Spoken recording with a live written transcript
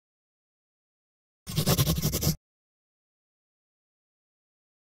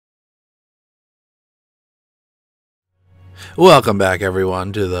Welcome back,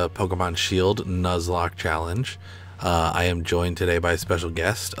 everyone, to the Pokemon Shield Nuzlocke Challenge. I am joined today by a special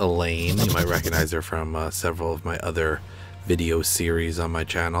guest, Elaine. You might recognize her from several of my other video series on my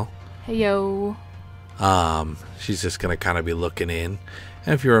channel. Hey, yo. She's just going to kind of be looking in.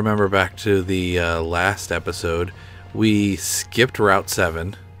 And if you remember back to the last episode, we skipped Route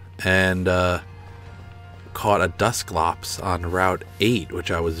 7 and caught a Dusclops on Route 8, which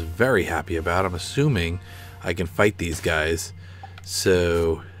I was very happy about. I'm assuming I can fight these guys.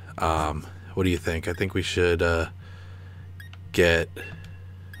 So, what do you think? I think we should get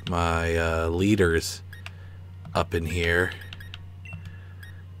my leaders up in here.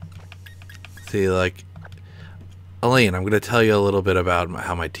 See, like, Elaine, I'm going to tell you a little bit about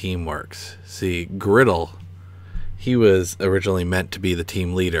how my team works. See, Griddle, he was originally meant to be the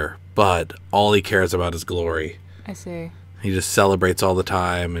team leader, but all he cares about is glory. I see. He just celebrates all the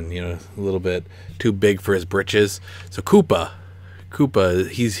time and, you know, a little bit too big for his britches. So Koopa,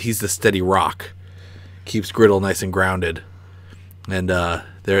 he's the steady rock. Keeps Griddle nice and grounded. And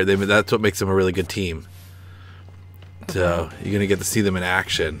that's what makes them a really good team. Okay. So you're going to get to see them in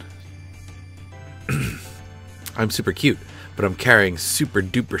action. I'm super cute, but I'm carrying super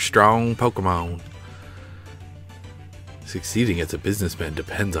duper strong Pokemon. Succeeding as a businessman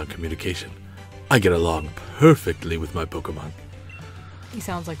depends on communication. I get along perfectly with my Pokemon. He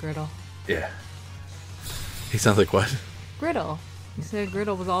sounds like Griddle. Yeah. He sounds like what? Griddle. You said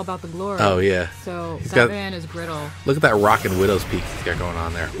Griddle was all about the glory. Oh, yeah. So that man is Griddle. Look at that Rockin' Widow's Peak he's got going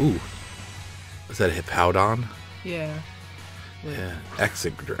on there. Ooh. Is that a Hippowdon? Yeah. Yeah.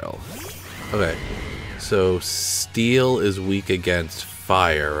 Excadrill. Okay. So Steel is weak against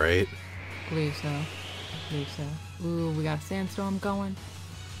fire, right? Believe so. Ooh, we got a sandstorm going.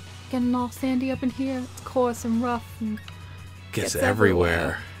 Getting all sandy up in here. It's coarse and rough and gets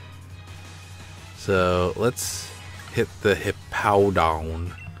everywhere. So let's hit the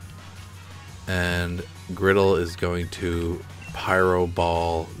Hippowdon. And Griddle is going to Pyro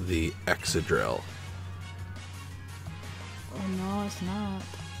Ball the Excadrill. Oh no, it's not.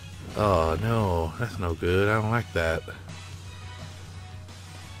 Oh no, that's no good. I don't like that.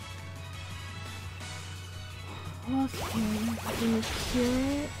 Okay.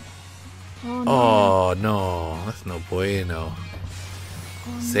 Oh no. Oh no, that's no bueno.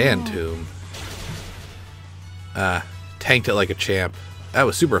 Oh, Sand no. Tomb. Tanked it like a champ. That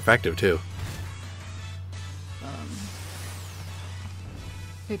was super effective too.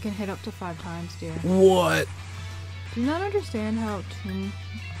 It can hit up to 5 times, dear. What? Do you not understand how tomb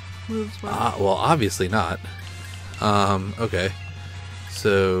moves work? Well, obviously not. Okay.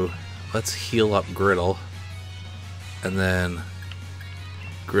 So let's heal up Griddle. And then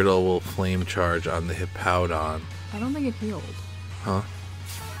Griddle will flame charge on the Hippowdon. I don't think it healed. Huh?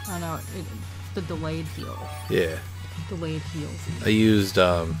 I know, it's the delayed heal. Yeah. Delayed heals. I used,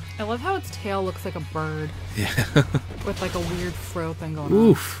 I love how its tail looks like a bird. Yeah. With like a weird fro thing going on.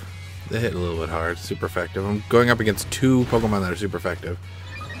 Oof. They hit a little bit hard. Super effective. I'm going up against 2 Pokemon that are super effective.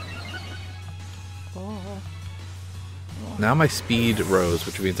 Oh. Now my speed rose,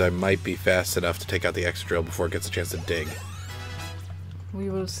 which means I might be fast enough to take out the Excadrill before it gets a chance to dig. We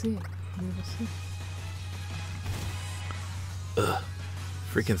will see. We will see. Ugh.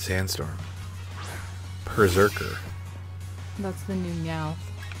 Freaking Sandstorm. Berserker. That's the new Meowth.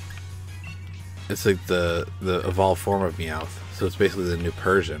 It's like the evolved form of Meowth. So it's basically the new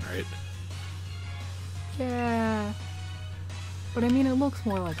Persian, right? Yeah. But I mean, it looks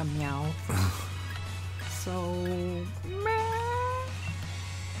more like a Meowth. So...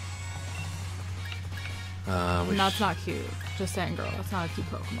 No, it's not cute. Just saying, girl. That's not a cute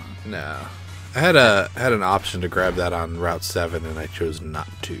Pokemon. No. I had an option to grab that on Route 7, and I chose not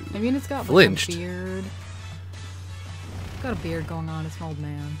to. I mean, it's got Flinched. like a beard. It's got a beard going on. It's an old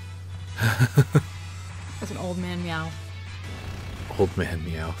man. It's an old man Meow. Old man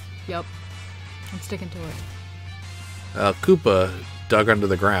Meowth. Yep. I'm sticking to it. Koopa dug under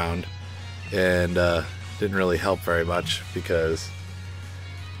the ground and didn't really help very much because...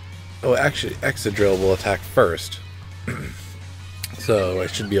 Oh, actually, Excadrill will attack first. So I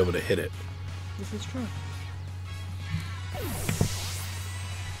should be able to hit it. This is true.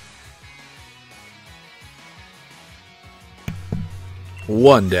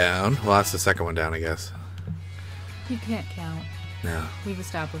 One down. Well, that's the second one down, I guess. You can't count. No. We've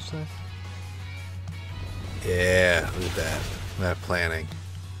established this. Yeah, look at that. That planning.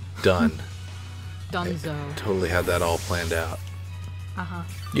 Done. Dunzo. Totally had that all planned out. Uh-huh.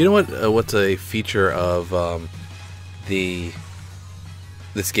 You know what? What's a feature of this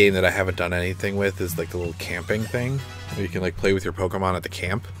game that I haven't done anything with is like the little camping thing where you can like play with your Pokemon at the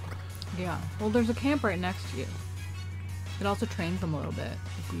camp. Yeah. Well, there's a camp right next to you. It also trains them a little bit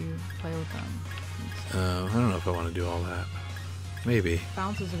if you play with them. I don't know if I want to do all that. Maybe.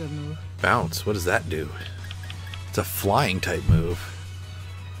 Bounce is a good move. Bounce? What does that do? It's a flying type move.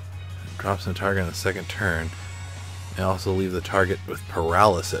 It drops the target on the second turn. And also leave the target with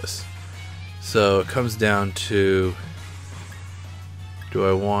paralysis. So it comes down to... Do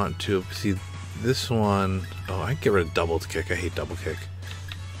I want to... See, this one... Oh, I can get rid of double kick. I hate double kick.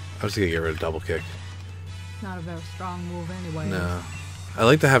 I'm just going to get rid of double kick. Not a very strong move anyway. No. I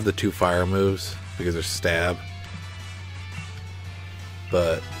like to have the 2 fire moves because they're stab.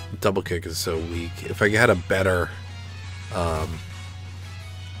 But double kick is so weak. If I had a better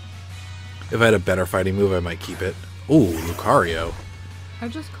fighting move, I might keep it. Ooh, Lucario. I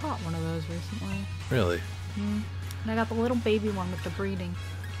just caught one of those recently. Really? And I got the little baby one with the breeding.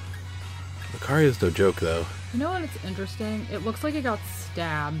 Lucario's no joke, though. You know what? It's interesting. It looks like it got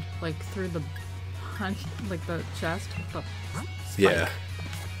stabbed, like through the like the chest with the spike. Yeah.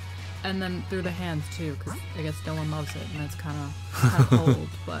 And then through the hands too, because I guess no one loves it, and it's kind of cold.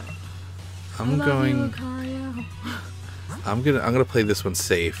 But I'm gonna play this one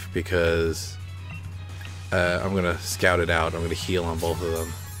safe because I'm gonna scout it out. I'm gonna heal on both of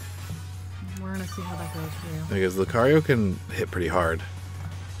them. We're gonna see how that goes for you. Because Lucario can hit pretty hard.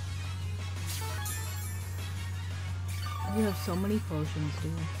 You have so many potions,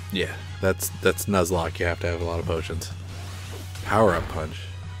 dude. Yeah, that's Nuzlocke. You have to have a lot of potions. Power up punch.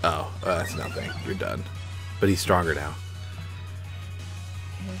 Oh, that's nothing. You're done. But he's stronger now.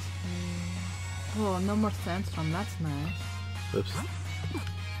 Oh, no more sandstorm. That's nice. Oops.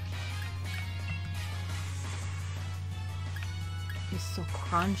 He's so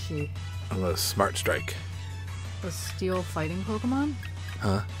crunchy. I'm gonna smart strike. A steel fighting Pokemon?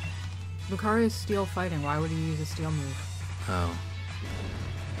 Huh? Lucario's steel fighting. Why would he use a steel move? Oh.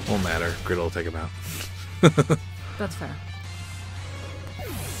 Won't matter. Grid will take him out. That's fair.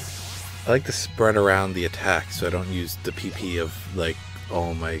 I like to spread around the attack so I don't use the PP of, like,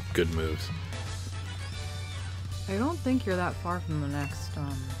 all my good moves. I don't think you're that far from the next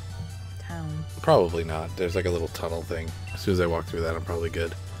town. Probably not. There's like a little tunnel thing. As soon as I walk through that, I'm probably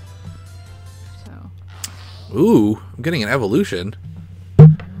good. So. Ooh, I'm getting an evolution.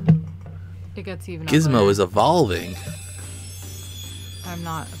 It gets even Gizmo uglier. is evolving. I'm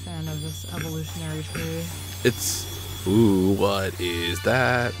not a fan of this evolutionary tree. It's... Ooh, what is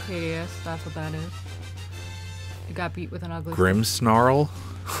that? Hideous, that's what that is. It got beat with an ugly... Grimmsnarl?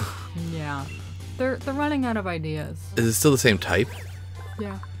 Yeah. They're running out of ideas. Is it still the same type?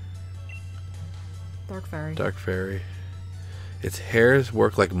 Yeah. Dark Fairy. Dark Fairy. Its hairs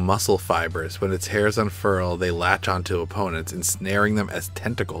work like muscle fibers. When its hairs unfurl, they latch onto opponents, ensnaring them as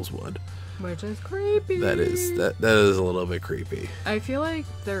tentacles would. Which is creepy. That is a little bit creepy. I feel like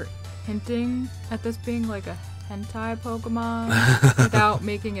they're hinting at this being like a hentai Pokemon without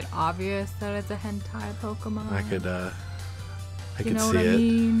making it obvious that it's a hentai Pokemon. I could You know see what I it.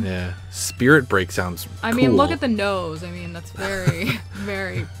 mean? Yeah. Spirit Break sounds I cool. mean, look at the nose. I mean, that's very,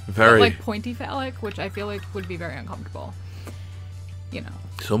 very, like pointy phallic, which I feel like would be very uncomfortable. You know.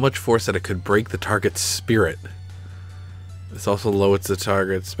 So much force that it could break the target's spirit. This also lowers the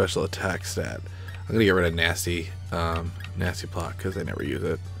target's special attack stat. I'm gonna get rid of Nasty Plot because I never use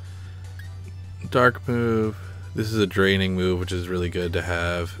it. Dark move. This is a draining move, which is really good to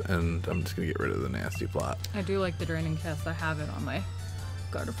have, and I'm just gonna get rid of the Nasty Plot. I do like the Draining Kiss. I have it on my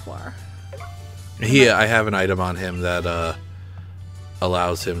Gardevoir. I have an item on him that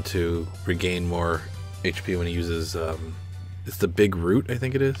allows him to regain more HP when he uses it's the big root, I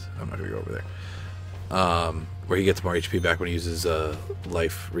think it is. I'm not gonna go over there. Where he gets more HP back when he uses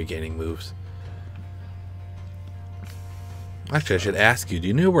life regaining moves. Actually, I should ask you, do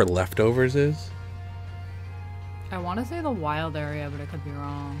you know where Leftovers is? I want to say the wild area, but I could be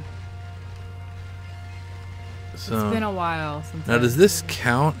wrong. So, it's been a while since. Now, does this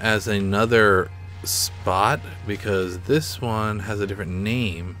count as another spot? Because this one has a different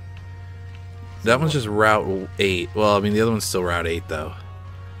name. That one's just Route 8. Well, I mean, the other one's still Route 8, though.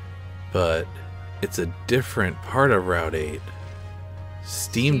 But it's a different part of Route 8.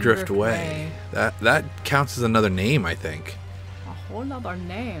 Steam Drift Way. That counts as another name, I think. A whole nother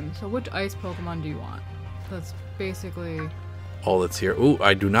name. So which ice Pokemon do you want? That's basically... all that's here. Ooh,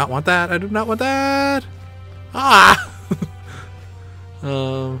 I do not want that. I do not want that. Ah!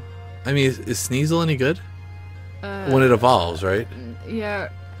 I mean, is Sneasel any good? When it evolves, right? Yeah.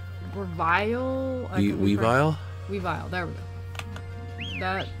 Revile? Weavile? Weavile, there we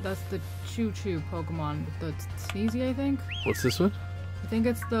go. That's the Choo-Choo Pokemon with the Sneezy, I think. What's this one? I think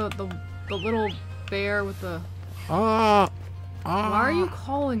it's the little bear with the... Ah! Why are you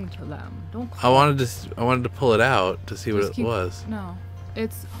calling to them? Don't I call. wanted to pull it out to see what Just it was. No.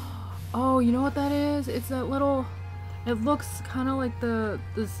 It's... Oh, you know what that is? It's that little... It looks kind of like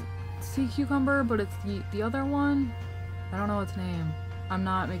this sea cucumber, but it's the other one. I don't know its name. I'm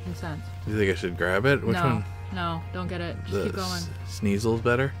not making sense. Do you think I should grab it? Which one? No, don't get it. Just keep going. Sneasel's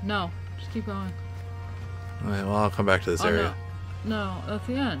better? No, just keep going. Alright, well, I'll come back to this area. No, that's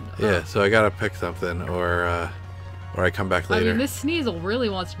the end. Yeah, so I gotta pick something, or I come back later. I mean, this Sneasel really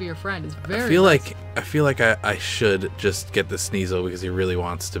wants to be your friend. It's very. I feel like I should just get the Sneasel because he really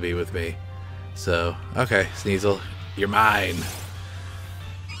wants to be with me. So, okay, Sneasel, you're mine.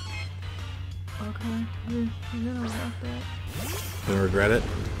 Okay, you're gonna regret that. Gonna regret it?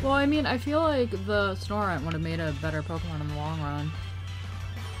 Well, I mean, I feel like the Snorunt would have made a better Pokemon in the long run.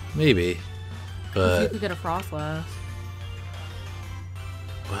 Maybe, but you could get a Frostlass.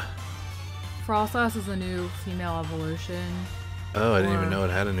 What? Frostlass is a new female evolution. Oh, I didn't even know it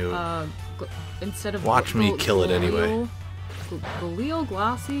had a new. Instead of Watch me kill it anyway. Galil,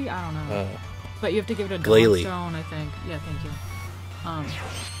 Glassy, I don't know. But you have to give it a Glalie. Stone, I think. Yeah, thank you.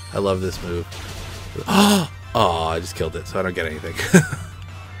 I love this move. Oh, I just killed it, so I don't get anything.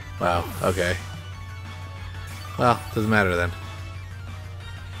 Wow. Okay. Well, doesn't matter then.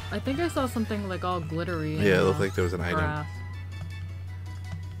 I think I saw something like all glittery. Yeah, it looked like there was an item. Grass.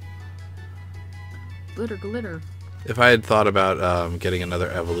 Glitter, glitter. If I had thought about getting another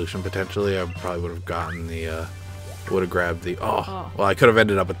evolution potentially, I probably would have gotten the. Would have grabbed the. Oh, well, I could have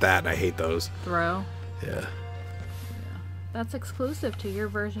ended up with that, and I hate those. Throw. Yeah. That's exclusive to your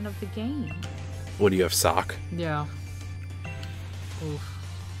version of the game. What do you have, sock? Yeah. Oof.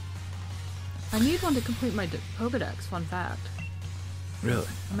 I need one to complete my Pokedex, fun fact. Really?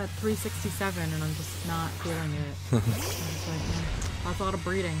 I'm at 367 and I'm just not feeling it. I'm just like, that's a lot of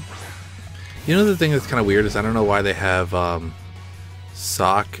breeding. You know the thing that's kind of weird is I don't know why they have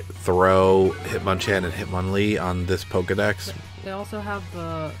Sock, Throw, Hitmonchan, and Hitmonlee on this Pokedex. They also have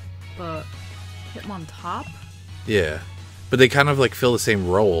the Hitmontop. Yeah. But they kind of like fill the same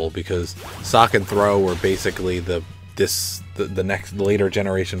role because Sock and Throw were basically the next later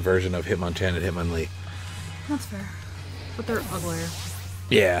generation version of Hitmonchan and Hitmonlee. That's fair. But they're uglier.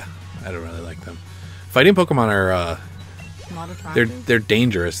 Yeah, I don't really like them. Fighting Pokemon are Not attractive. they're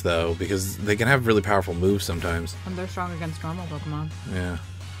dangerous though because they can have really powerful moves sometimes. And they're strong against normal Pokemon. Yeah.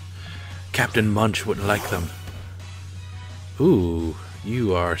 Captain Munch wouldn't like them. Ooh,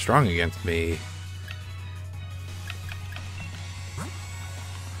 you are strong against me.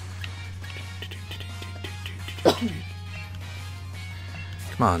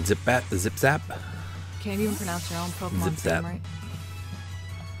 Come on, Zip Zap. Can't even pronounce your own Pokemon's Zip-zap. name right.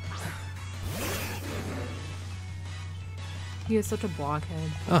 He is such a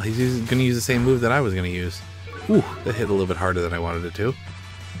blockhead. Oh, he's going to use the same move that I was going to use. Ooh, that hit a little bit harder than I wanted it to.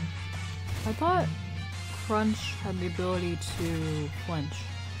 I thought Crunch had the ability to flinch.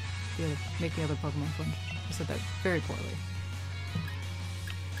 To make the other Pokemon flinch. I said that very poorly.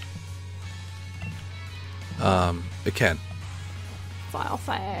 It can. File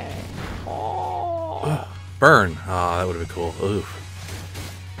Fang. Oh. Burn. Oh, that would have been cool. Ooh.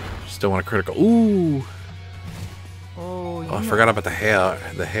 Just don't want a critical. Ooh. Oh, I forgot about the hail.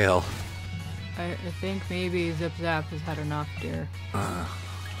 The hail. I think maybe Zip Zap has had enough, dear.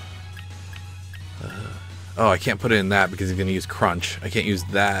 Oh, I can't put it in that because he's going to use Crunch. I can't use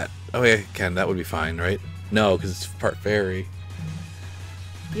that. Oh, yeah, I can. That would be fine, right? No, because it's part fairy.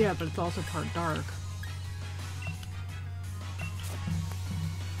 Yeah, but it's also part dark.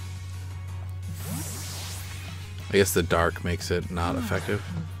 I guess the dark makes it not effective.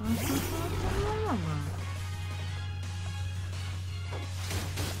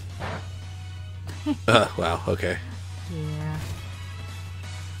 Wow, okay. Yeah.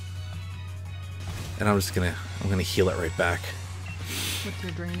 And I'm gonna heal it right back. With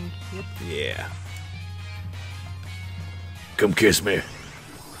your draining. Yep. Yeah. Come kiss me.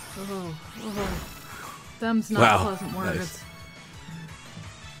 Oh. Them's not Wow, pleasant words. nice.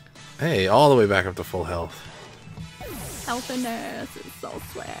 Hey, all the way back up to full health. Healthiness is so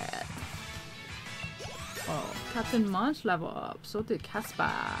sweet. Oh, Captain Munch level up. So did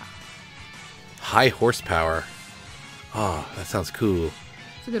Casper. High horsepower. Oh, that sounds cool.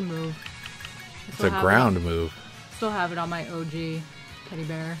 It's a good move. It's a ground move. Still have it on my OG teddy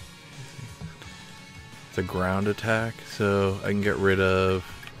bear. It's a ground attack, so I can get rid of...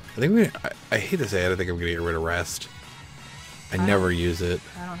 I hate to say it, I think I'm going to get rid of Rest. I never use it.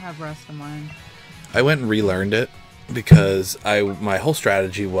 I don't have Rest on mine. I went and relearned it because my whole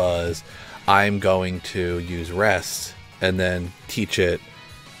strategy was I'm going to use Rest and then teach it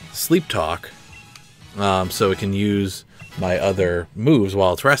Sleep Talk so it can use my other moves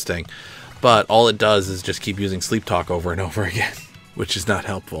while it's resting. But all it does is just keep using sleep talk over and over again, which is not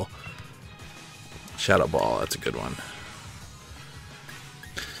helpful. Shadow Ball, that's a good one.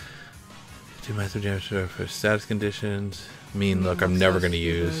 2 massive damage for status conditions. Mean Look, I'm never going to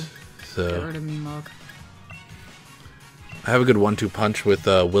use. So Get rid of Mean Look. I have a good 1-2 punch with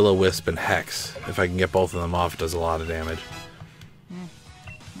Will-O-Wisp and Hex. If I can get both of them off, it does a lot of damage.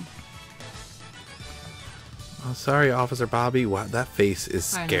 Oh, sorry, Officer Bobby. Wow, that face is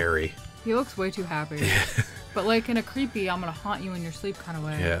scary. He looks way too happy. But like in a creepy, I'm gonna haunt you in your sleep kind of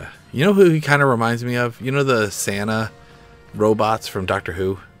way. Yeah. You know who he kind of reminds me of? You know the Santa robots from Doctor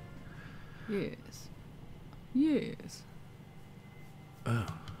Who? Yes. Yes. Oh.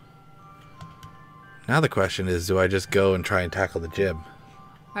 Now the question is, do I just go and try and tackle the gym?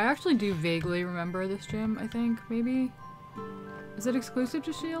 I actually do vaguely remember this gym, I think, maybe. Is it exclusive to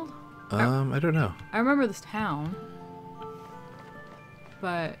S.H.I.E.L.D.? I don't know. I remember this town.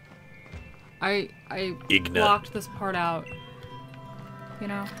 But I blocked this part out. You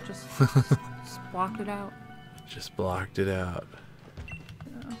know, just blocked it out. Just blocked it out.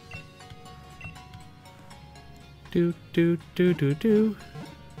 Yeah. Do do do do do.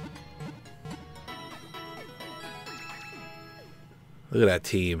 Look at that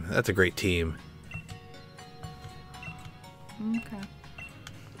team. That's a great team. Okay.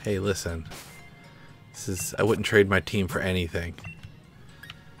 Hey, listen. I wouldn't trade my team for anything.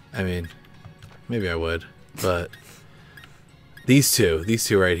 I mean, maybe I would, but these two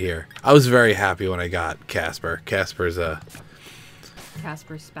right here. I was very happy when I got Casper. Casper's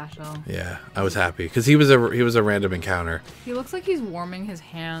special. Yeah, I was happy because he was a random encounter. He looks like he's warming his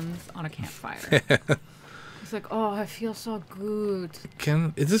hands on a campfire. He's like, oh, I feel so good.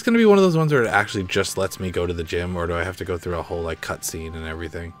 Is this going to be one of those ones where it actually just lets me go to the gym, or do I have to go through a whole like cutscene and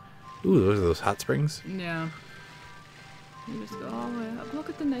everything? Ooh, those are those hot springs. Yeah. You just go all the way up. Look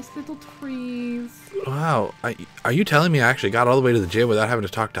at the nice little trees. Wow, are you telling me I actually got all the way to the gym without having to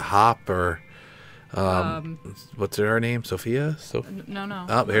talk to Hop or what's her name? Sophia? No.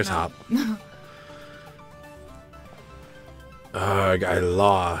 Oh, here's no. Hop. Ugh, I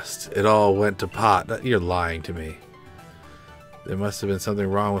lost. It all went to pot. You're lying to me. There must have been something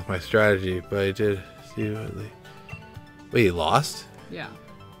wrong with my strategy, but I did see what they... Wait, he lost? Yeah.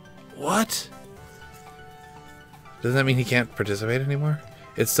 What? Doesn't that mean he can't participate anymore?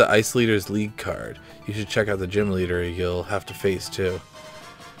 It's the Ice Leader's League card. You should check out the gym leader you'll have to face too.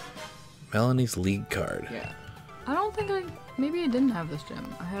 Melanie's League card. Yeah. I don't think maybe I didn't have this gym.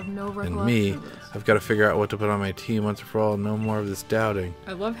 I have no recollection And me, of this. I've got to figure out what to put on my team once and for all. No more of this doubting.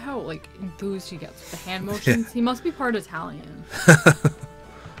 I love how like enthused he gets with the hand motions. He must be part Italian.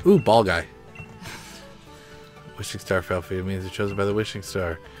 Ooh, ball guy. Wishing star fell for you. It means you're chosen by the wishing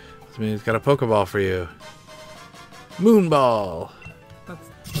star. This means he's got a Pokeball for you. Moonball.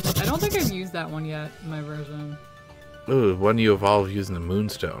 I don't think I've used that one yet in my version. Ooh, one you evolve using the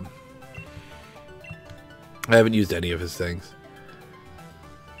Moonstone. I haven't used any of his things.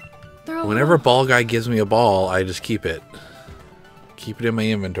 Whenever Ball Guy gives me a ball, I just keep it. Keep it in my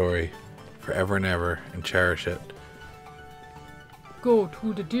inventory forever and ever and cherish it. Go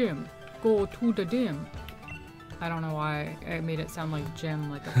to the gym. Go to the gym. I don't know why I made it sound like Jim,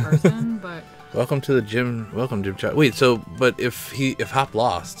 like a person, but... Welcome to the gym. Welcome, Jim Chat. Wait, so, but if Hop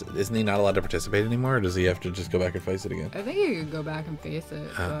lost, isn't he not allowed to participate anymore, or does he have to just go back and face it again? I think you could go back and face it,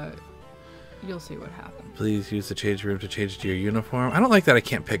 but you'll see what happens. Please use the change room to change to your uniform. I don't like that I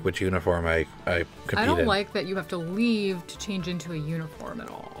can't pick which uniform I compete in. I don't like that you have to leave to change into a uniform at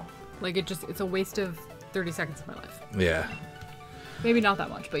all. Like, it's a waste of 30 seconds of my life. Yeah. Maybe not that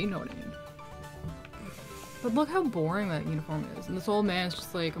much, but you know what I mean. But look how boring that uniform is. And this old man's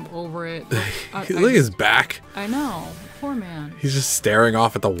just like, I'm over it. Look at his back. I know. Poor man. He's just staring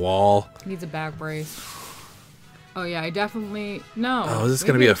off at the wall. Needs a back brace. Oh, yeah, I definitely... No. Oh, is this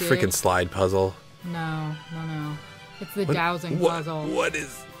going to be a freaking slide puzzle? No. It's the dowsing puzzle. What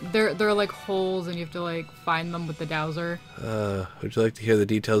is... They're like holes, and you have to like find them with the dowser. Would you like to hear the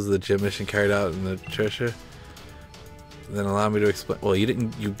details of the gym mission carried out in the treasure? Then allow me to explain. Well,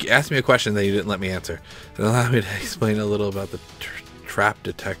 you asked me a question that you didn't let me answer. Then allow me to explain a little about the trap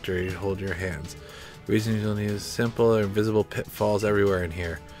detector you hold in your hands. The reason you'll need is simple. There are invisible pitfalls everywhere in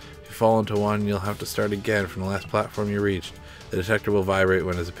here. If you fall into one, you'll have to start again from the last platform you reached. The detector will vibrate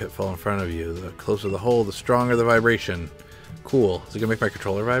when there's a pitfall in front of you. The closer the hole, the stronger the vibration. Cool. Is it gonna make my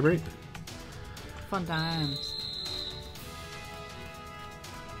controller vibrate? Fun times.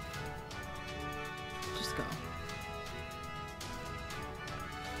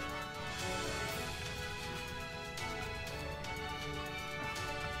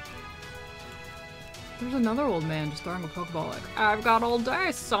 There's another old man just throwing a Pokeball like, I've got all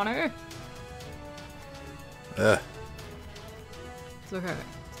day, sonny. Ugh. It's okay.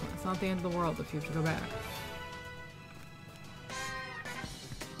 It's not the end of the world if you have to go back.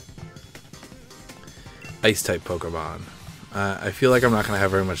 Ice-type Pokemon. I feel like I'm not going to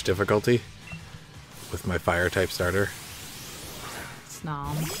have very much difficulty with my Fire-type starter.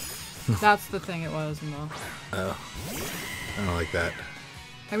 Snom. That's the thing it was in the... Oh. I don't like that.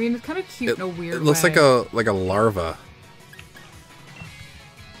 I mean, it's kind of cute in a weird way. It looks like a larva.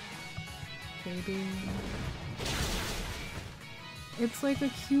 Baby. It's like a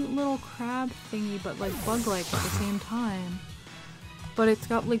cute little crab thingy, but like bug-like at the same time. But it's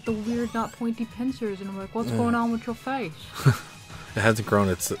got like the weird, not pointy pincers, and I'm like, what's going on with your face? It hasn't grown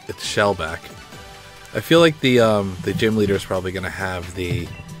its shell back. I feel like the gym leader is probably going to have the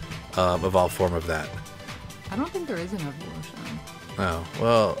evolved form of that. I don't think there is an evolution. Oh,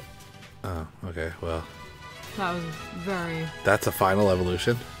 well. Oh, okay, well. That was very... That's a final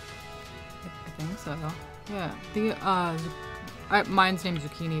evolution? I think so. Yeah. The, mine's named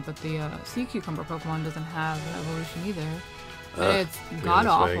Zucchini, but the sea cucumber Pokemon doesn't have an evolution either. It's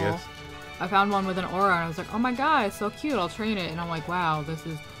god-awful. I found one with an aura, and I was like, oh my god, it's so cute, I'll train it. And I'm like, wow, this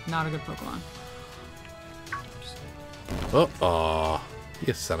is not a good Pokemon. Oh, aw.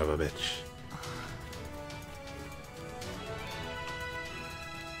 You son of a bitch.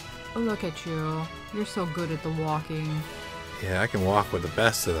 Oh, look at you. You're so good at the walking. Yeah, I can walk with the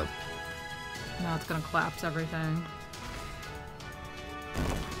best of them. Now it's gonna collapse everything.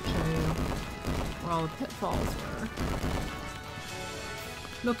 Show you where all the pitfalls were.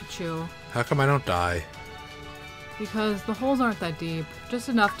 Look at you. How come I don't die? Because the holes aren't that deep. Just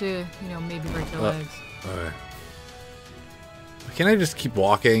enough to, you know, maybe break your legs. Okay. Can't I just keep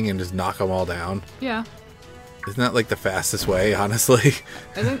walking and just knock them all down? Yeah. Isn't that like the fastest way, honestly?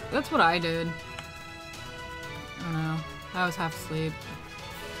 I think that's what I did. I don't know. I was half asleep.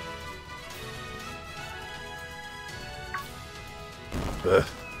 Ugh.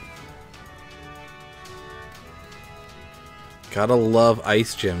 Gotta love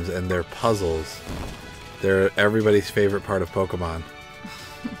ice gyms and their puzzles. They're everybody's favorite part of Pokemon.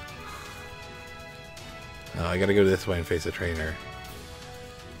 Oh, I gotta go this way and face a trainer.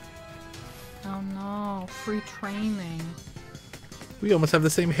 Oh no, free training. We almost have the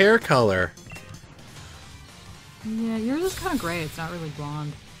same hair color. Yeah, yours is kind of gray. It's not really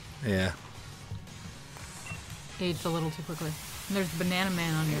blonde. Yeah. Aged a little too quickly. And there's Banana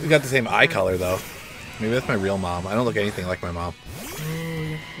Man on your... We got the same eye color, though. Maybe that's my real mom. I don't look anything like my mom.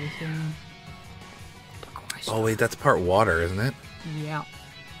 Oh, wait, that's part water, isn't it? Yeah.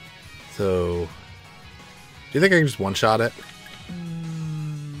 So... Do you think I can just one-shot it?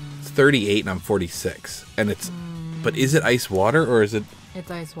 It's 38 and I'm 46. And it's... But is it ice water or is it... It's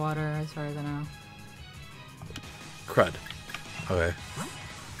ice water, as far as I know. Crud. Okay.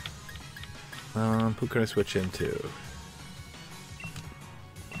 Who can I switch into?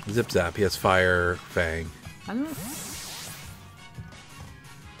 Zip Zap. He has Fire Fang. I don't know.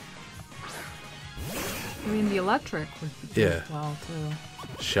 I mean, the electric would be good well, too.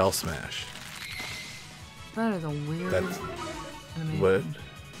 Shell Smash. That is a weird... What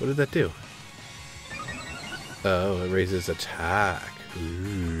did that do? Oh, it raises attack.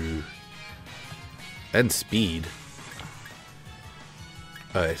 Ooh. And speed.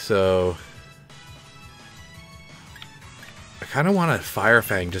 Alright, so... I kind of want a Fire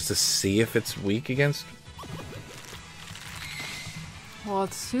Fang just to see if it's weak against... Well,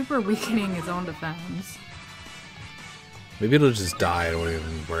 it's super weakening its own defense. Maybe it'll just die. I don't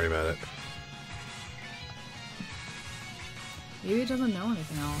even worry about it. Maybe it doesn't know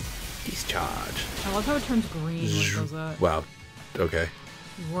anything else. Discharge. I love how it turns green when it does that. Wow. Okay.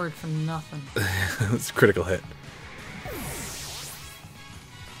 You worked for nothing. It's a critical hit.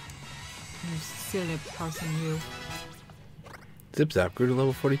 You silly person, you. Zip Zap grew to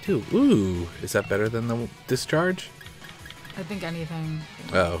level 42. Ooh, is that better than the discharge? I think anything.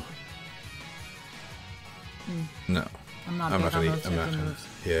 Oh. No. I'm not gonna. gonna.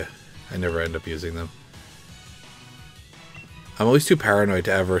 Yeah, I never end up using them. I'm always too paranoid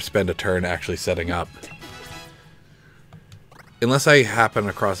to ever spend a turn actually setting up. Unless I happen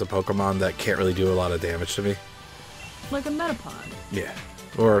across a Pokemon that can't really do a lot of damage to me. Like a Metapod. Yeah.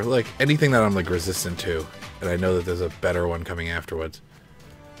 Or like anything that I'm like resistant to. And I know that there's a better one coming afterwards.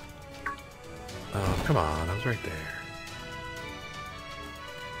 Oh, come on. I was right there.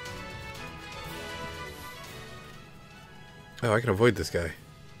 Oh, I can avoid this guy.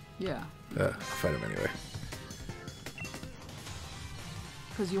 Yeah. I'll fight him anyway.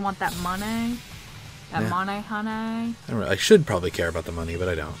 Because you want that money? That money, honey? I should probably care about the money, but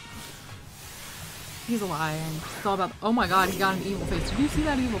I don't. He's lying. It's all about. Oh my god, he got an evil face. Did you see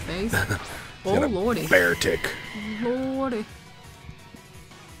that evil face? Oh lordy. Bear tick. Lordy.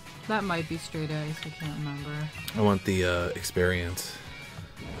 That might be straight ice. I can't remember. I want the experience.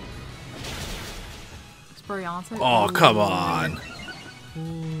 Experience? Oh, come on.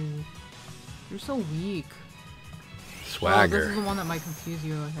 Ooh. You're so weak. Swagger. Oh, this is the one that might confuse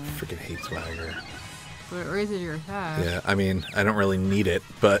you, I think. I freaking hate swagger. But it raises your attack. Yeah, I mean, I don't really need it,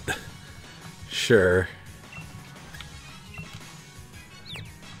 but sure.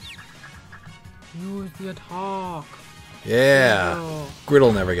 Use the attack. Yeah. Oh.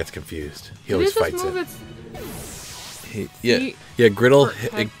 Griddle never gets confused. He always fights it. Yeah, Griddle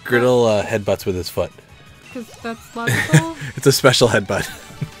headbutts with his foot. Because that's logical? It's a special headbutt.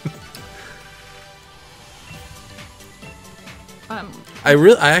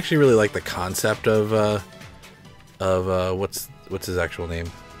 I actually really like the concept of what's his actual name?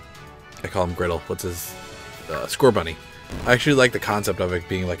 I call him Griddle. What's his Score Bunny? I actually like the concept of it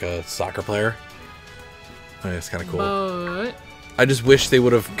being like a soccer player. I mean, it's kind of cool. But I just wish they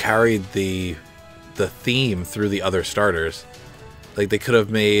would have carried the theme through the other starters. Like they could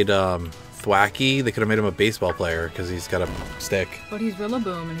have made Thwacky. They could have made him a baseball player because he's got a stick. But he's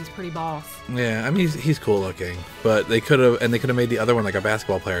Rillaboom and he's pretty boss. Yeah, I mean he's cool looking. But they could have made the other one like a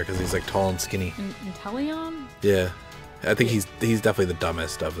basketball player because he's like tall and skinny. Inteleon? Yeah, I think he's definitely the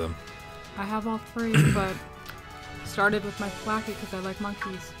dumbest of them. I have all three, but started with my Thwacky because I like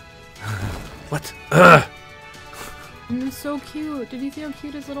monkeys. What? Ugh! And it's so cute. Did you see how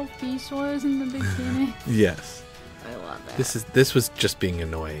cute his little fish was in the beginning? Yes. I love that. This was just being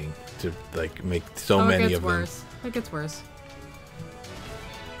annoying to like make so many of them. It gets worse.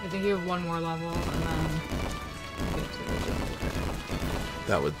 I think you have one more level and then you get to the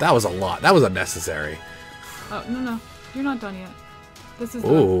gym. That was a lot. That was unnecessary. Oh no, you're not done yet. This is.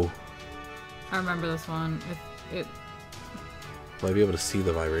 Ooh. I remember this one. Will I be able to see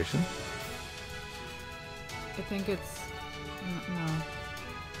the vibration? I think it's no.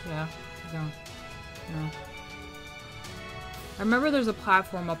 Yeah, no. I remember there's a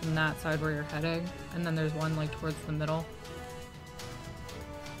platform up in that side where you're heading, and then there's one like towards the middle.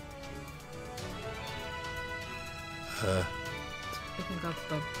 I think that's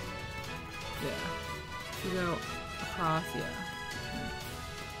the. Yeah. You go across, yeah.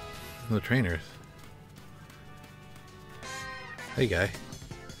 No trainers. Hey, guy.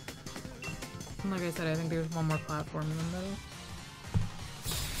 And like I said, I think there's one more platform in the middle.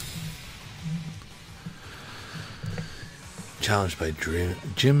 Challenged by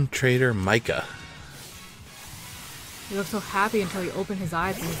Gym Trader Micah. He looked so happy until he opened his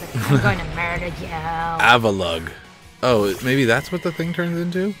eyes and he's like, I'm going to murder you. Avalug. Oh, maybe that's what the thing turns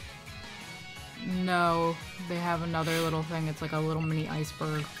into? No, they have another little thing. It's like a little mini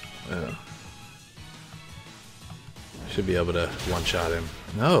iceberg. Oh. Should be able to one-shot him.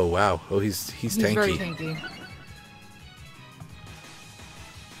 No, wow. Oh, he's tanky. He's very tanky.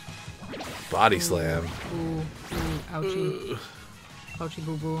 Body slam. Ooh, ouchie. Ouchie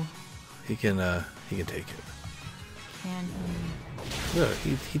boo boo. He can take it. Can he? Look,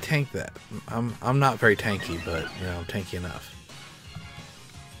 he tanked that. I'm not very tanky, but you know, I'm tanky enough.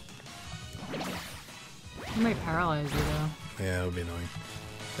 He might paralyze you though. Yeah, it would be annoying.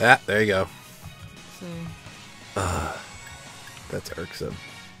 Ah, there you go. Let's see. That's irksome.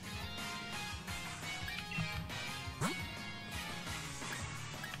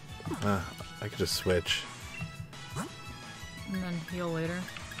 I could just switch. And then heal later.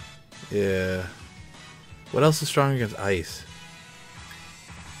 Yeah. What else is strong against ice?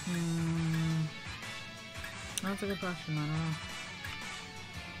 That's a good question. I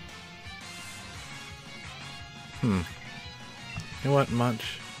don't know. You know what?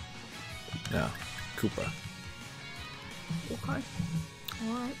 Munch? No. Koopa. Okay.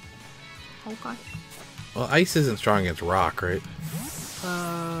 Alright. Okay. Well, ice isn't strong against rock, right?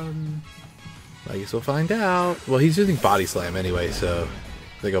 I guess we'll find out. Well, he's using Body Slam anyway, so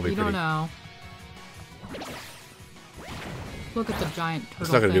I think I'll be you pretty... don't know. Look at the giant turtle.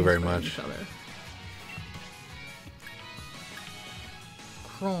 It's not going to do very things much. each other.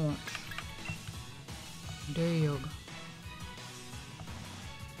 Crunch. Dig.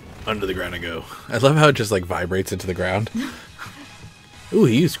 Under the ground I go. I love how it just like vibrates into the ground. Ooh,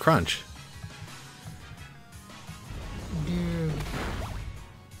 he used Crunch. Dig.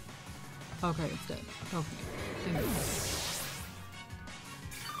 Okay, it's dead. Okay.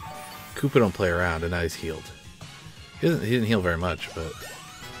 Koopa don't play around, and now he's healed. He didn't heal very much, but...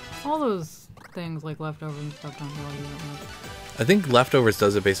 All those things like leftovers and stuff don't heal you that much. I think Leftovers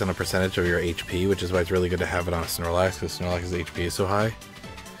does it based on a percentage of your HP, which is why it's really good to have it on a Snorlax, because Snorlax's HP is so high.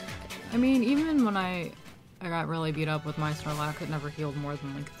 I mean, even when I got really beat up with my Snorlax, it never healed more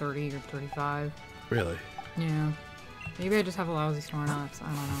than like 30 or 35. Really? Yeah. Maybe I just have a lousy Snorlax. I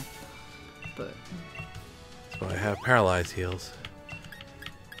don't know. But that's why I have paralyzed heals.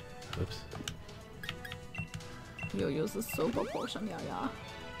 Oops. you use the super potion, yeah.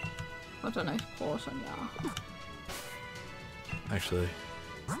 What a nice potion, yeah. Actually.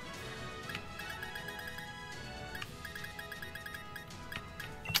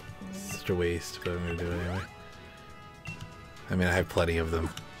 Such a waste, but I'm gonna do it anyway. I mean, I have plenty of them.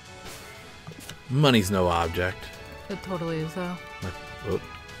 Money's no object. It totally is, though. Oh.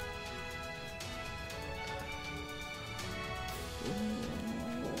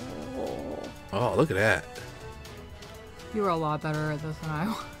 Oh, look at that. You were a lot better at this than I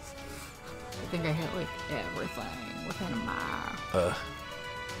was. I think I hit like everything within a mile.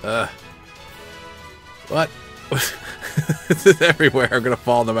 What? This is everywhere. I'm gonna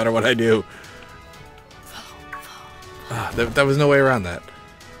fall no matter what I do. There was no way around that.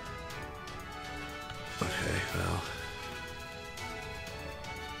 Okay, well.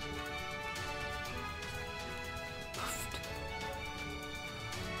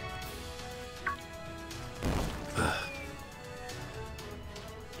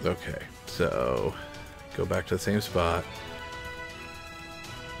 Okay, so go back to the same spot.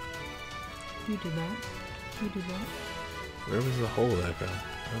 You do that. You do that. Where was the hole that I found?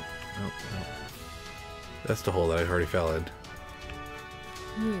 Oh, no. That's the hole that I already fell in.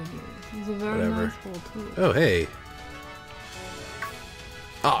 Yeah, it's a very Whatever. nice hole too. Oh, hey.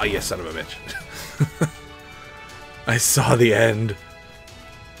 Oh, you son of a bitch. I saw the end.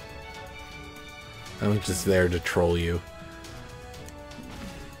 I was just there to troll you.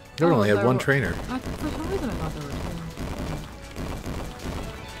 You only had one trainer. For some reason I thought there were two.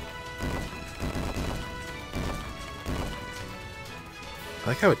 I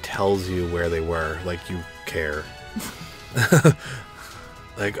like how it tells you where they were, like you care.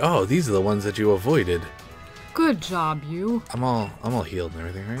 Like, oh, these are the ones that you avoided. Good job, you. I'm all healed and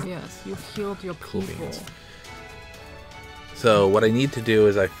everything, right? Yes, you healed your Cool people. beans. So what I need to do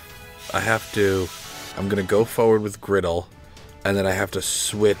is I'm gonna go forward with Griddle, and then I have to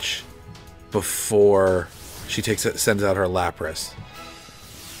switch before she sends out her Lapras.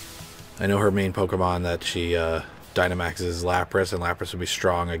 I know her main Pokemon that she Dynamaxes is Lapras, and Lapras would be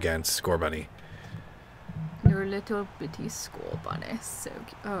strong against Scorbunny. Your little bitty school bunny. So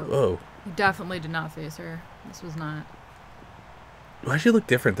cute. Oh. Whoa. You definitely did not face her. This was not. Why does she look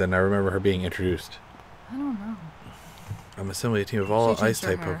different than I remember her being introduced? I don't know. I'm assembling a team of all She changed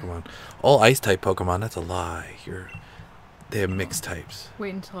her Ice-type hair. Pokemon. All Ice-type Pokemon? That's a lie. They have mixed types.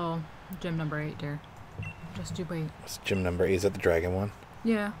 Wait until gym number 8, dear. Just you wait. It's gym number 8. Is that the dragon one?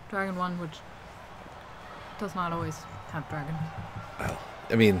 Yeah, Dragon 1, which does not always have dragon. Well,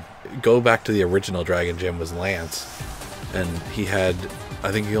 I mean, go back to the original Dragon Gym was Lance. And I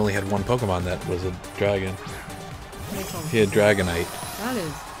think he only had one Pokemon that was a dragon. He had Dragonite. That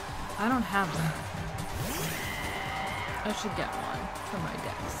is, I don't have one. I should get one for my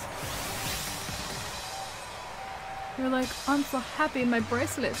decks. You're like, I'm so happy my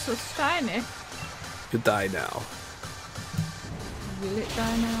bracelet's so shiny. You die now. Will it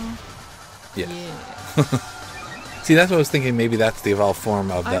die now? Yeah. Yeah. See, that's what I was thinking. Maybe that's the evolved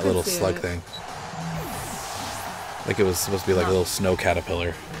form of I that could little see slug it. thing. Like it was supposed to be like a little snow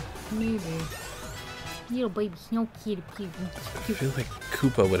caterpillar. Maybe. Little baby snow kitty I feel like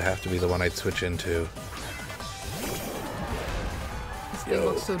Koopa would have to be the one I'd switch into. This thing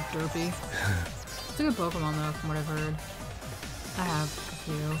looks so derpy. It's a good Pokemon though, from what I've heard. I have a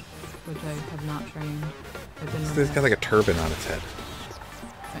few, which I have not trained. It's got like a turban on its head.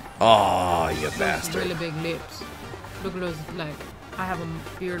 Oh, you Those bastard. really big lips. Look at those, like, I have a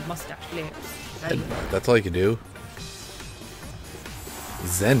beard, mustache, lips. That's all you can do?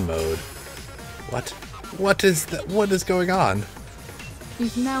 Zen mode? What? What is that? What is going on?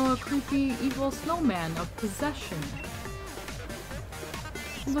 He's now a creepy, evil snowman of possession.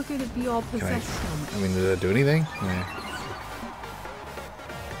 Look at it be all Can possessed. I mean, did that do anything? Yeah.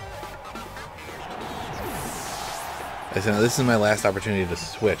 I said, this is my last opportunity to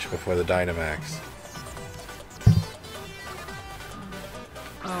switch before the Dynamax.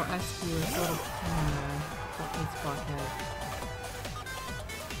 Oh, SQ is little it's blockhead.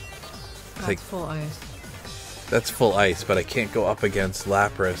 That's Like- full ice. That's full ice, but I can't go up against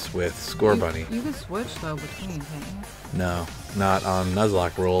Lapras with Scorbunny. You can switch though between, can't you? No, not on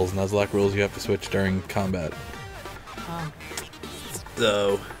Nuzlocke rules. Nuzlocke rules you have to switch during combat. Oh.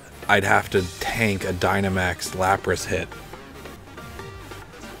 So, I'd have to tank a Dynamax Lapras hit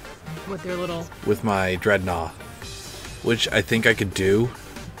With your little with my Dreadnought, which I think I could do,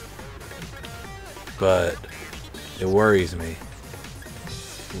 but it worries me.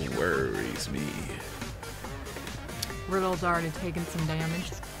 It worries me. Riddle's already taken some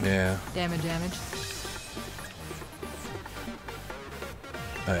damage. Yeah. Damage.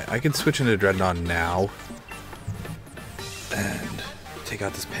 Alright, I can switch into Dreadnought now. And take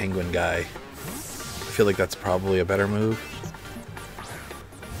out this penguin guy. I feel like that's probably a better move.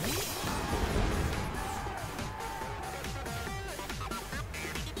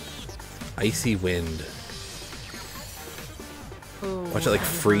 Icy Wind. Oh, Watch it like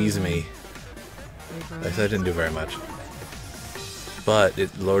freeze me. I said I didn't do very much. But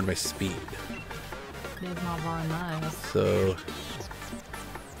it lowered my speed. It's not very nice. So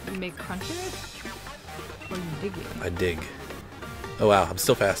You make crunches? Or you dig it? I dig. Oh wow, I'm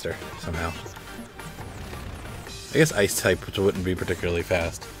still faster somehow. I guess ice type wouldn't be particularly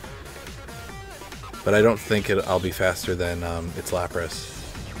fast. But I don't think I'll be faster than its Lapras.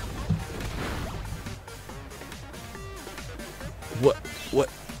 What?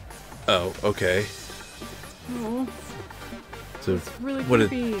 Oh, okay. Oh, So it's really what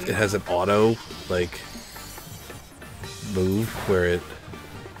creepy. it has an auto like move where it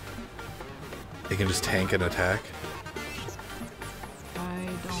can just tank an attack. I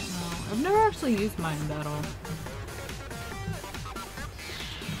don't know. I've never actually used mine in battle.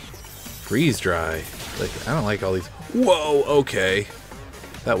 Freeze dry. Like I don't like all these. Whoa, okay.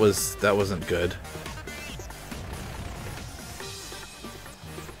 That wasn't good.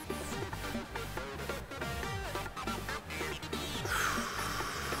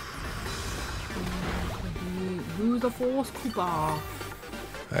 Use the Force Koopa.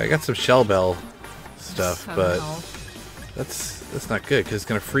 I got some Shell Bell stuff, 7 but health. that's not good because it's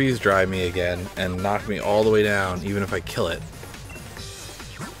gonna freeze dry me again and knock me all the way down, even if I kill it.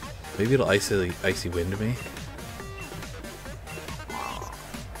 Maybe it'll icy wind me.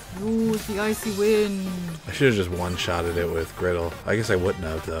 Use the Icy Wind. I should have just one-shotted it with Griddle. I guess I wouldn't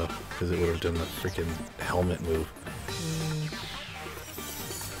have though, because it would have done the freaking helmet move.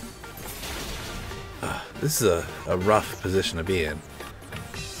 This is a rough position to be in.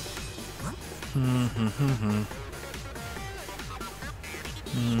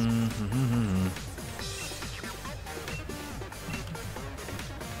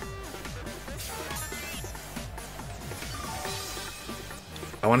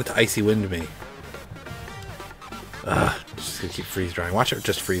 I want it to icy wind me. Just gonna keep freeze drying. Watch it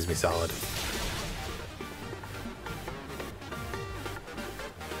just freeze me solid.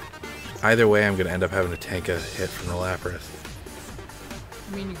 Either way, I'm gonna end up having to tank a hit from the Lapras.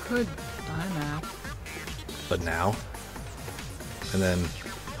 I mean, you could Dynamax. But now, and then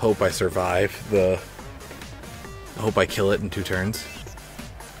hope I survive hope I kill it in 2 turns.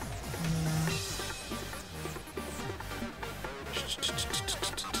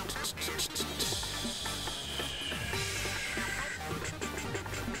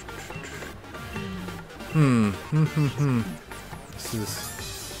 This is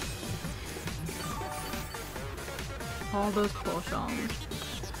All those potions.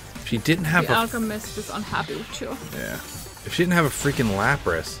 if she didn't have The a alchemist is unhappy with you. yeah. If she didn't have a freaking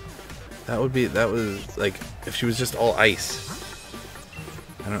Lapras, that was like if she was just all ice.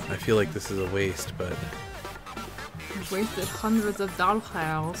 I feel like this is a waste, but You've wasted hundreds of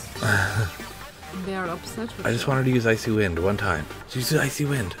dollars. They are upset with I just you. wanted to use Icy Wind one time. Just use Icy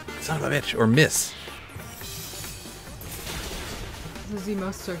Wind. Son of a bitch. Or miss. This is the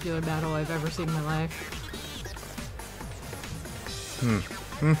most circular battle I've ever seen in my life.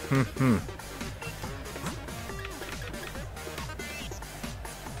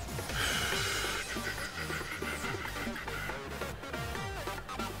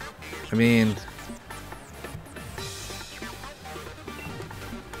 I mean,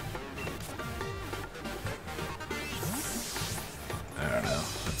 I don't know.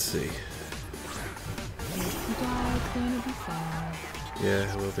 Let's see. If you die, it's gonna be sad.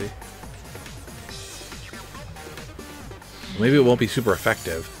 Yeah, it will be. Maybe it won't be super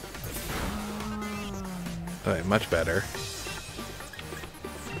effective. Alright, much better.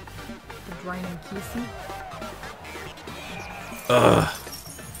 The draining Kisi. Ugh.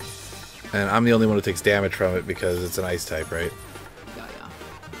 And I'm the only one who takes damage from it because it's an ice type, right? Yeah.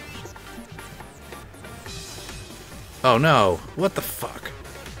 Oh no! What the fuck?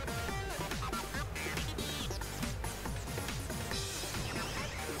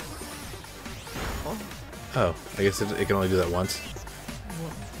 Oh, I guess it can only do that once.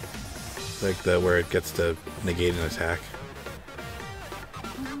 Like where it gets to negate an attack.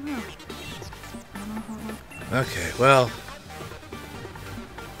 I don't know. Okay, well,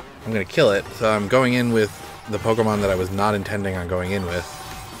 I'm gonna kill it. So I'm going in with the Pokemon that I was not intending on going in with.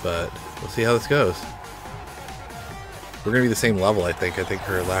 but we'll see how this goes. We're gonna be the same level, I think. I think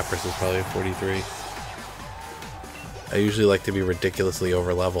her Lapras is probably 43. I usually like to be ridiculously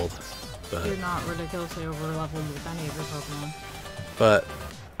over leveled, but You're not ridiculously over leveled with any of your Pokemon. but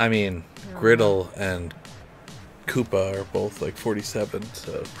I mean, Griddle and Koopa are both like 47,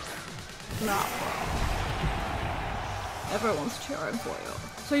 so Not Everyone's cheering for you.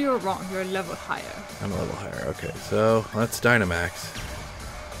 So you're wrong. You're a level higher. I'm a level higher. Okay, so let's Dynamax.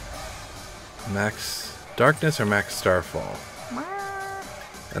 Max Darkness or Max Starfall?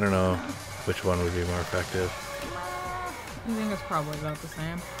 I don't know which one would be more effective. I think it's probably about the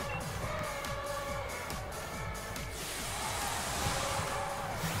same.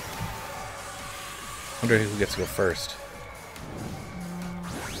 Wonder who gets to go first.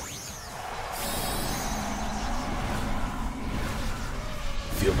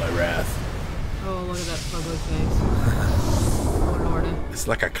 Feel my wrath. Oh, look at that ugly face. Oh lordy. It's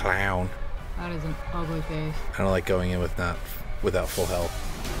like a clown. That is an ugly face. I don't like going in without full health.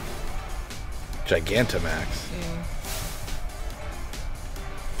 Gigantamax. Yeah.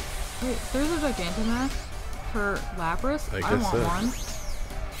 Wait, there's a Gigantamax for Lapras? I I guess want so. one.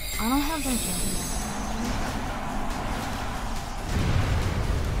 I don't have Gigantamax.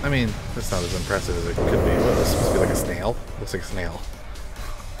 I mean, that's not as impressive as it could be. What, this supposed to be like a snail? Looks like a snail.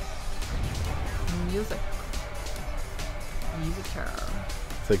 Music. Music terror.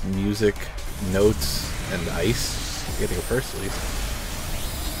 It's like music, notes, and ice. You gotta go first, at least.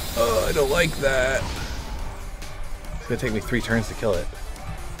 Oh, I don't like that. It's gonna take me 3 turns to kill it.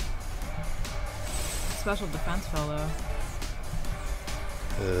 Special defense fellow.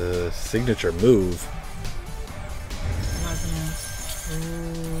 Signature move. Resonance.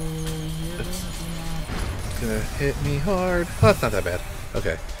 Ooh, It's gonna hit me hard. Oh, that's not that bad.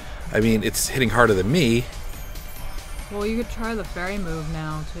 Okay. I mean, it's hitting harder than me. well, you could try the fairy move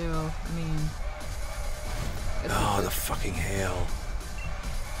now, too. I mean... Oh, the fucking hail.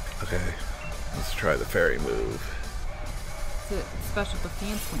 Okay. Let's try the fairy move. The special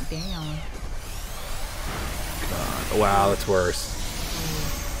defense went down. God. Wow, that's worse.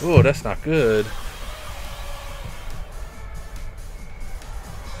 Oh, that's not good.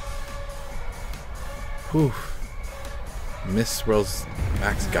 Whew. Miss rolls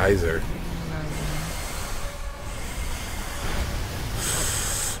Max Geyser.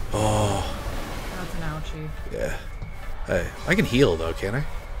 Oh. That's an ouchie. Yeah. Hey, I can heal though, can I? Or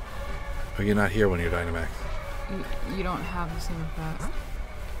can you not heal when you're Dynamax? You don't have the same effect.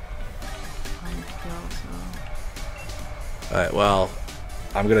 I'm kill, so... Alright, well,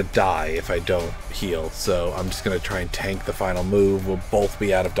 I'm gonna die if I don't heal, so I'm just gonna try and tank the final move. We'll both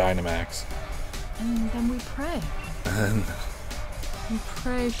be out of Dynamax. And then we pray. And We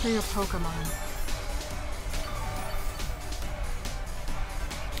pray for your Pokemon.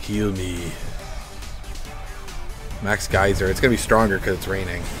 heal me. Max Geyser. It's gonna be stronger because it's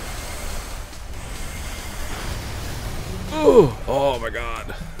raining. Oh my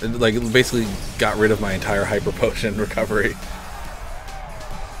god. It basically got rid of my entire Hyper Potion recovery.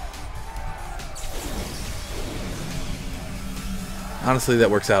 Honestly, that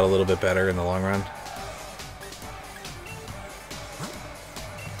works out a little bit better in the long run.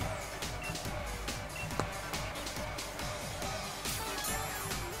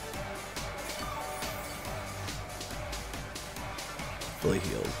 Fully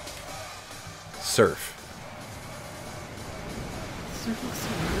healed. Surf. Surf looks so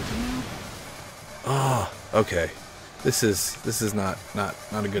weird now. Ah, okay. This is not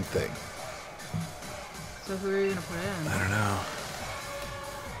a good thing. So who are you gonna put in? I don't know.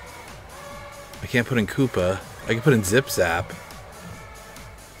 I can't put in Koopa. I can put in Zip Zap.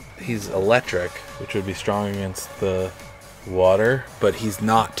 He's electric, which would be strong against the water, but he's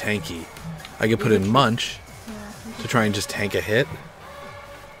not tanky. I could put in Munch to try and just tank a hit.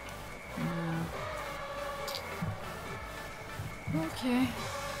 Okay.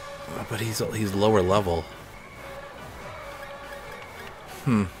 But he's lower level.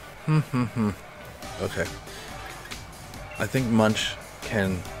 Okay. I think Munch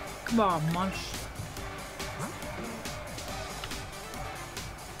can... Come on, Munch.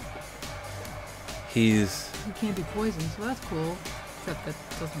 He's... You can't be poisoned, so that's cool. Except that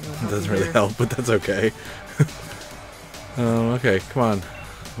doesn't really help. Doesn't you really here. help, but that's okay. Okay, come on.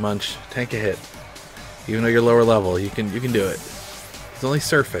 Munch, tank a hit. Even though you're lower level, you can do it. He's only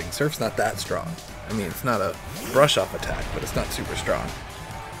surfing. Surf's not that strong. I mean, it's not a brush-off attack, but it's not super strong.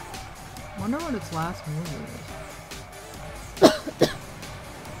 Wonder what its last move is.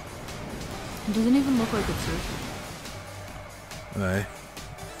 It doesn't even look like it's surfing. Alright.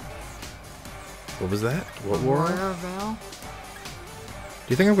 What was that? What war? Warrior Veil?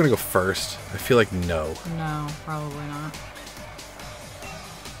 you think I'm gonna go first? I feel like no. No, probably not.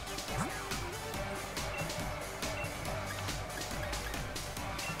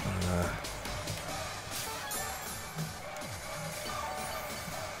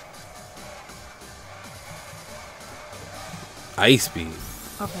 Ice beam.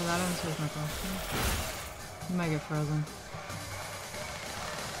 Okay, that answers my question. You might get frozen.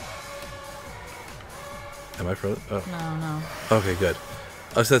 Am I frozen? Oh. No, no. Okay, good.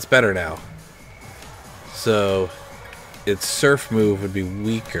 Oh, so that's better now. So, its surf move would be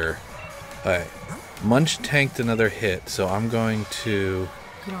weaker. Alright. Munch tanked another hit, so I'm going to...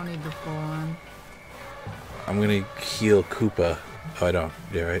 You don't need the full on. I'm going to heal Koopa. Oh, I don't.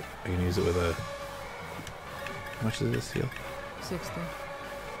 Yeah, right? I can use it with a... How much does this heal? 60.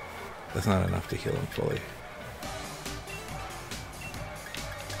 That's not enough to heal him fully.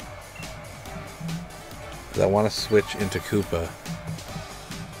 I want to switch into Koopa.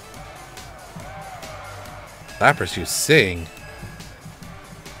 Lapras, you sing.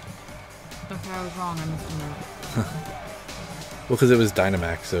 Okay, I was wrong. I missed a move. Well, because it was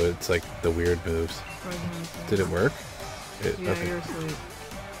Dynamax, so it's like the weird moves. Did it work? Yeah, okay. you're sweet.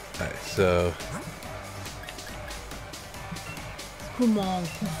 Alright, so... Come on,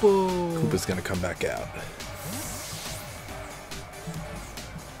 Koopa. Koopa's gonna come back out.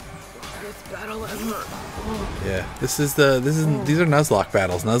 This battle has hurt. Oh. Yeah, these are Nuzlocke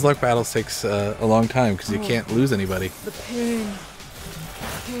battles. Nuzlocke battles takes a long time because you can't lose anybody. The pain.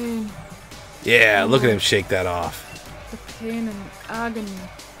 The pain. Yeah, look at him shake that off. The pain and agony.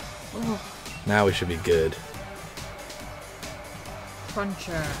 Oh. Now we should be good.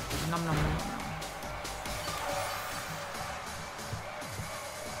 Cruncher. Nom nom nom nom.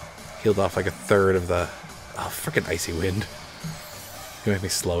 Healed off like a third of the... Oh, freaking Icy Wind. You make me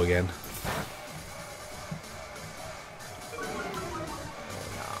slow again.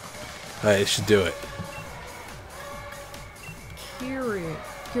 Alright, it should do it. Period.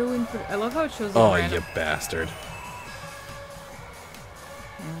 Going for... I love how it shows Oh, random. you bastard.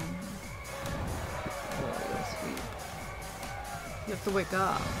 Oh, sweet. You have to wake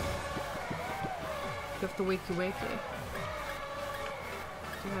up. You have to wakey wakey.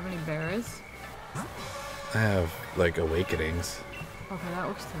 Do you have any berries? I have, like, awakenings. Okay, that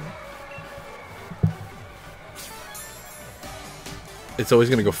works too. It's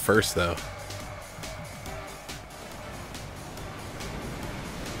always gonna go first, though.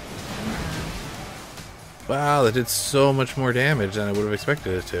 Wow, that did so much more damage than I would have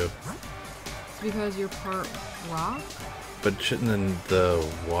expected it to. It's because you're part rock? But shouldn't the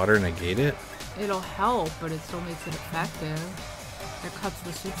water negate it? It'll help, but it still makes it effective. It cuts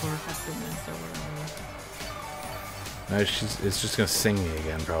the super effectiveness or whatever. No, it's just gonna sing me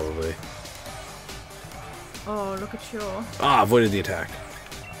again, probably. Oh, look at you. Ah, avoided the attack.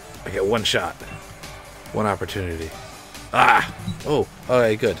 I get one shot. One opportunity. Ah! Oh,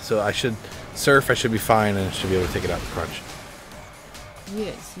 alright, good. So I should surf, I should be fine, and should be able to take it out in crunch.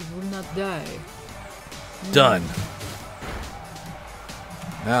 Yes, you will not die. Done.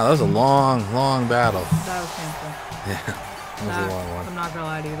 Now, that was a long, long battle. That was painful. Yeah, that was a long one. I'm not gonna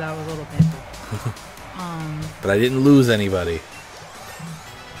lie to you, that was a little painful. But I didn't lose anybody.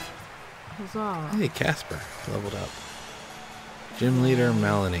 Huzzah. Hey, Casper, leveled up. Gym leader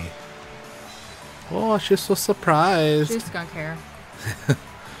Melanie. Oh, she's so surprised. She's skunk hair.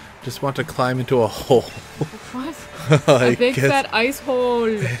 Just want to climb into a hole. What? I A big guess fat ice hole.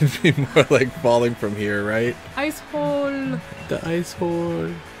 it'd be more like falling from here, right? Ice hole. The ice hole.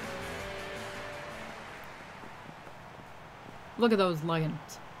 Look at those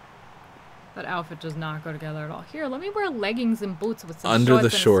leggings. That outfit does not go together at all. Here, let me wear leggings and boots with some Under shorts the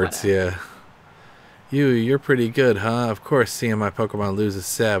and a shorts, sweater. yeah. You're pretty good, huh? Of course, seeing my Pokemon lose is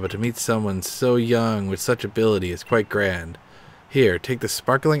sad, but to meet someone so young with such ability is quite grand. Here, take the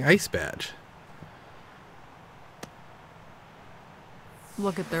sparkling ice badge.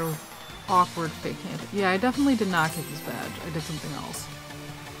 Look at their awkward fake hand. Yeah, I definitely did not get this badge. I did something else.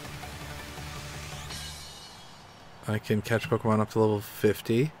 I can catch Pokemon up to level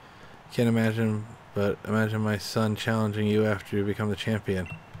 50. Can't imagine, but imagine my son challenging you after you become the champion.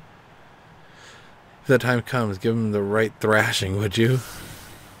 If that time comes, give him the right thrashing, would you?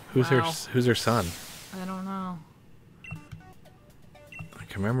 Who's her son? I don't know. A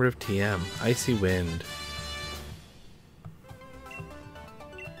commemorative TM. Icy Wind.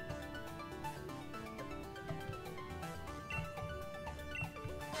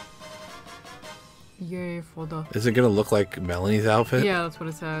 Yay for the... Is it gonna look like Melanie's outfit? Yeah, that's what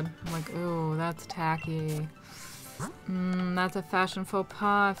it said. I'm like, oh, that's tacky. That's a fashion faux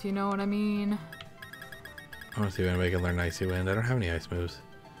pas, if you know what I mean. I want to see if anybody can learn Icy Wind. I don't have any ice moves.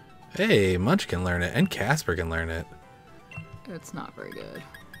 Hey, Munch can learn it, and Casper can learn it. It's not very good.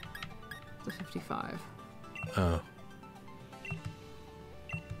 It's a 55. Oh.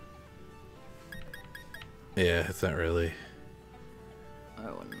 Yeah, it's not really. I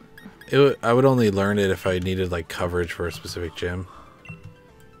wouldn't. I would only learn it if I needed like coverage for a specific gym.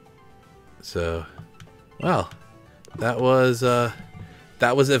 So, well, that was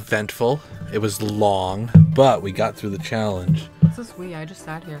eventful. It was long, but we got through the challenge. It's so sweet. I just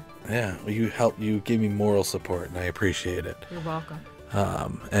sat here. Yeah, well, you gave me moral support, and I appreciate it. You're welcome.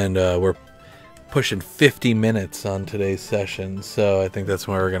 And we're pushing 50 minutes on today's session, so I think that's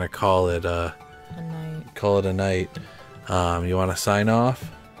why we're gonna call it A night. call it a night. You want to sign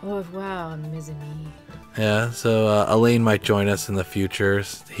off? Au revoir, mes amis. Yeah. So Elaine might join us in the future,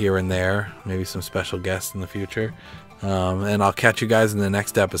 here and there. Maybe some special guests in the future. And I'll catch you guys in the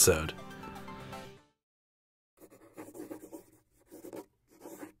next episode.